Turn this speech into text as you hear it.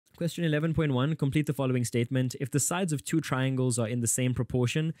Question 11.1, complete the following statement. If the sides of two triangles are in the same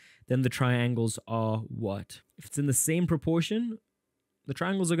proportion, then the triangles are what? If it's in the same proportion, the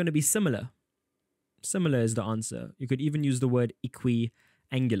triangles are going to be similar. Similar is the answer. You could even use the word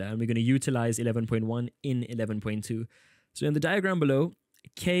equiangular, and we're going to utilize 11.1 in 11.2. So in the diagram below,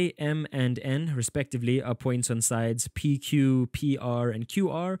 K, M, and N, respectively, are points on sides PQ, PR, and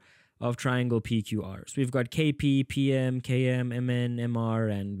QR of triangle PQR. So we've got KP, PM, KM, MN,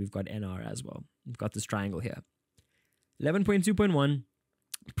 MR, and we've got NR as well. We've got this triangle here. 11.2.1,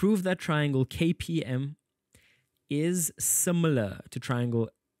 prove that triangle KPM is similar to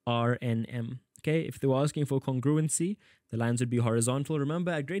triangle RNM. Okay, if they were asking for congruency, the lines would be horizontal.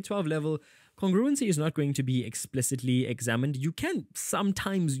 Remember, at grade 12 level, congruency is not going to be explicitly examined. You can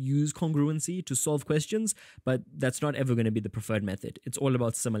sometimes use congruency to solve questions, but that's not ever going to be the preferred method. It's all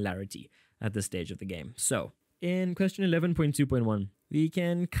about similarity at this stage of the game. So, in question 11.2.1, we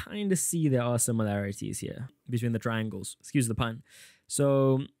can kind of see there are similarities here between the triangles. Excuse the pun.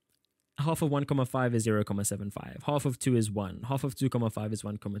 So, half of 1, 5 is 0, 0.75. Half of 2 is 1. Half of 2, 5 is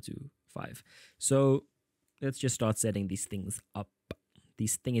 1, 1.25. So let's just start setting these things up.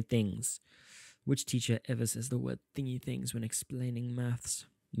 These thingy things. Which teacher ever says the word thingy things when explaining maths?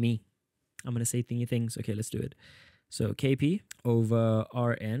 Me. I'm going to say thingy things. Okay, let's do it. So KP over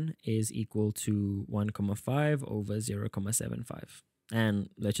RN is equal to 1,5 over 0,75. And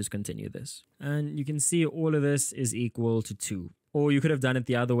let's just continue this. And you can see all of this is equal to 2. Or you could have done it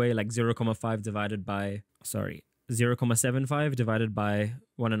the other way, like 0,5 divided by, 0,75 divided by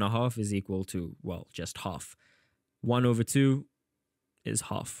 1.5 is equal to, well, just half. 1 over 2 is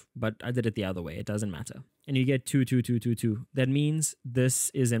half, but I did it the other way. It doesn't matter. And you get 2, 2, 2, 2, 2. That means this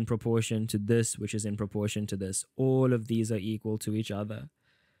is in proportion to this, which is in proportion to this. All of these are equal to each other.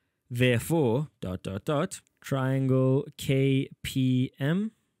 Therefore, triangle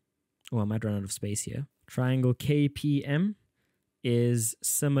KPM, oh, I might run out of space here. Triangle KPM is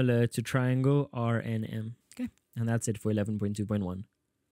similar to triangle RNM. Okay, and that's it for 11.2.1.